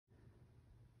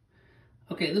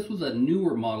Okay, this was a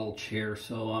newer model chair,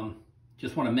 so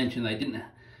just want to mention I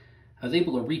was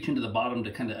able to reach into the bottom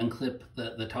to kind of unclip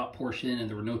the top portion, and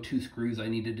there were no 2 screws I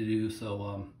needed to do,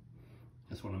 so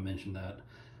just want to mention that.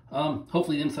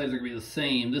 Hopefully the insides are going to be the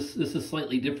same. This is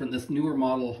slightly different. This newer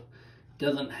model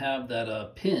doesn't have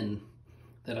that pin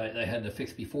that I had to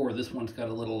fix before. This one's got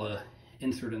a little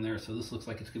insert in there, so this looks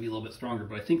like it's going to be a little bit stronger,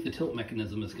 but I think the tilt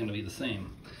mechanism is going to be the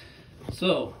same.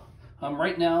 So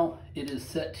right now it is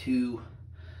set to,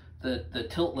 the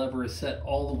tilt lever is set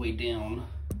all the way down.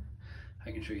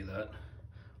 I can show you that.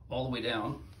 All the way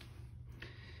down.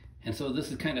 And so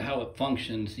this is kind of how it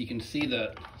functions. You can see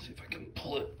that, let's see if I can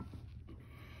pull it.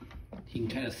 You can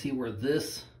kind of see where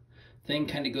this thing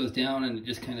kind of goes down, and it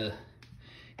just kind of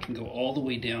can go all the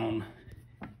way down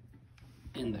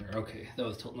in there. Okay, that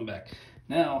was tilting back.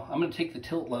 Now I'm going to take the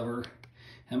tilt lever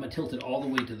and I'm going to tilt it all the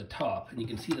way to the top, and you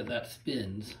can see that that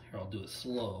spins. Here, I'll do it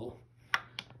slow.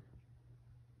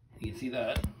 You can see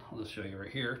that. I'll just show you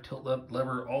right here. Tilt that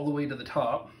lever all the way to the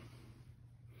top.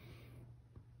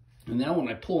 And now when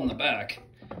I pull on the back,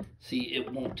 see,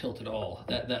 it won't tilt at all.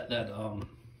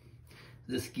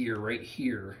 This gear right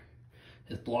here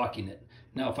is blocking it.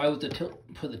 Now if I was to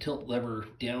put the tilt lever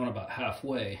down about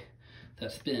halfway,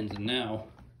 that spins, and now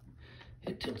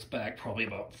it tilts back probably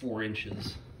about 4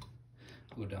 inches.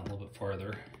 I'll go down a little bit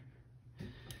farther.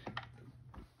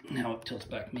 Now it tilts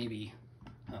back maybe,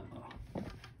 I don't know,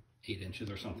 8 inches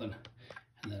or something,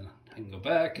 and then I can go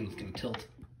back and it's going to tilt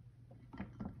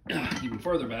even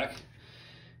further back,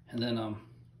 and then of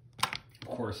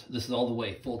course this is all the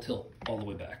way, full tilt all the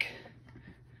way back.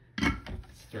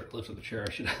 Start lifting the chair.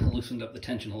 I should have loosened up the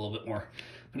tension a little bit more,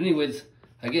 but anyways,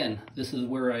 again, this is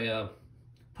where I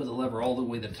put the lever all the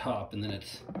way to the top, and then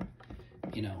it's,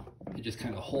 you know, it just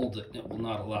kind of holds it and it will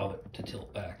not allow it to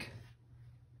tilt back.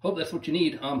 Hope that's what you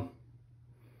need. I'll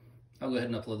go ahead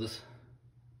and upload this.